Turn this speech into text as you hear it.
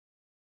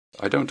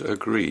I don't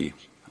agree.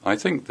 I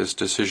think this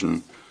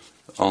decision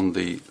on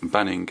the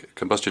banning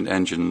combustion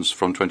engines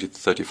from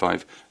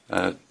 2035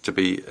 to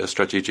be a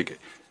strategic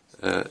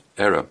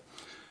error.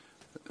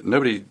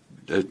 Nobody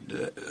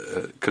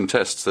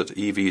contests that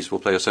EVs will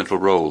play a central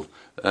role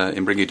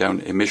in bringing down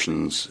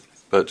emissions,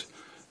 but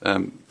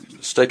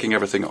staking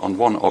everything on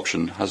one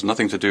option has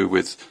nothing to do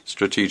with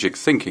strategic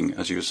thinking,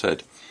 as you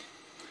said.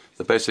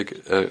 The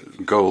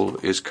basic goal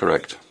is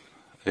correct.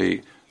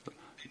 A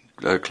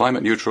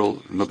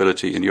climate-neutral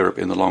mobility in Europe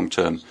in the long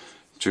term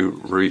to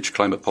reach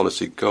climate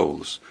policy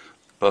goals.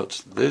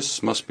 But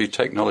this must be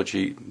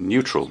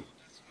technology-neutral.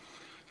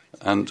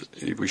 And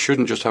we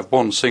shouldn't just have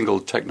one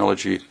single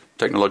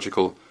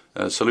technological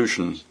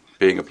solution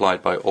being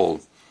applied by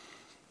all.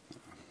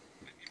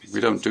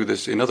 We don't do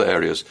this in other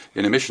areas.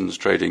 In emissions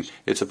trading,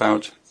 it's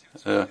about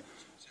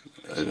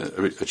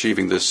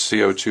achieving this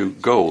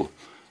CO2 goal.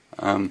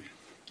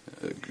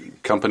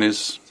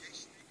 Companies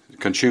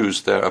can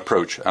choose their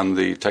approach and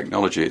the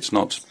technology. It's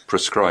not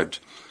prescribed.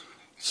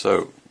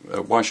 So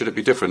why should it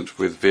be different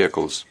with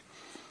vehicles?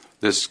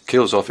 This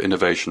kills off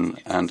innovation,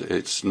 and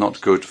it's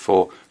not good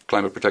for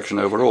climate protection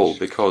overall,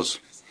 because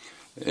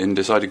in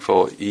deciding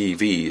for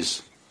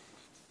EVs,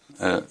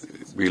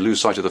 we lose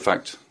sight of the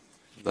fact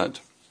that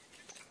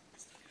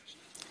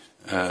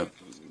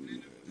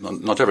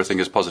not everything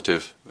is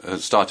positive,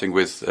 starting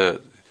with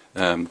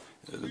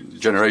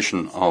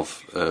generation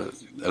of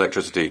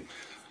electricity.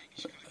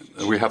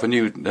 We have a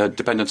new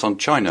dependence on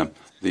China.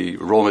 The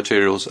raw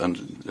materials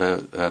and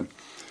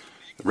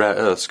rare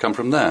earths come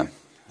from there.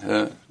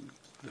 The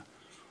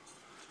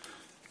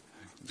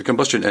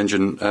combustion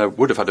engine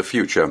would have had a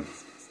future.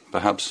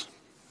 Perhaps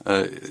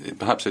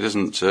it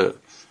isn't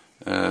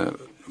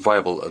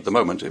viable at the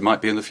moment. It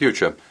might be in the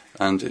future,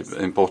 and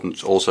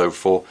important also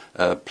for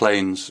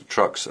planes,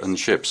 trucks and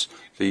ships.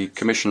 The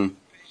Commission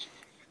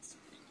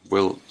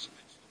will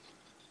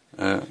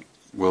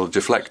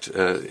deflect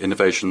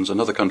innovations,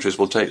 and other countries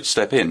will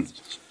step in.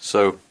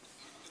 So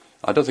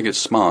I don't think it's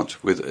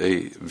smart with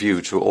a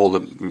view to all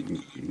the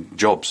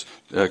jobs.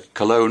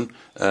 Cologne,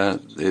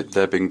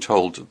 they're being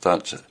told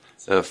that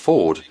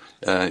Ford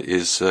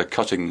is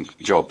cutting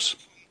jobs.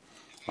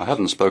 I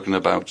hadn't spoken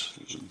about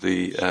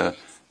the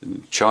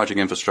charging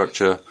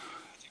infrastructure,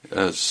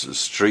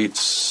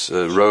 streets,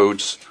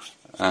 roads,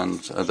 and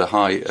the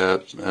high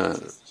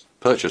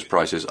purchase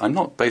prices. I'm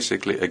not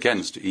basically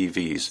against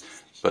EVs,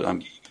 but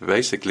I'm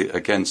basically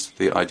against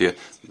the idea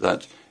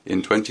that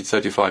in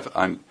 2035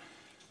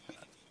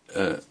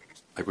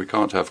 we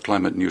can't have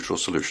climate-neutral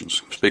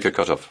solutions. Speaker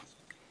cut off.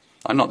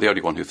 I'm not the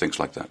only one who thinks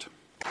like that.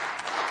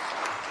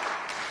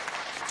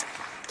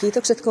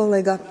 Kiitokset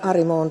kollega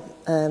Arimont.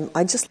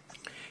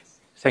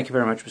 Thank you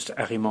very much, Mr.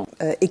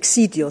 Arimont.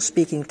 Exceed your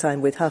speaking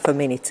time with half a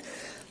minute,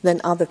 then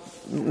other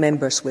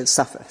members will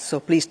suffer. So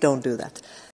please don't do that.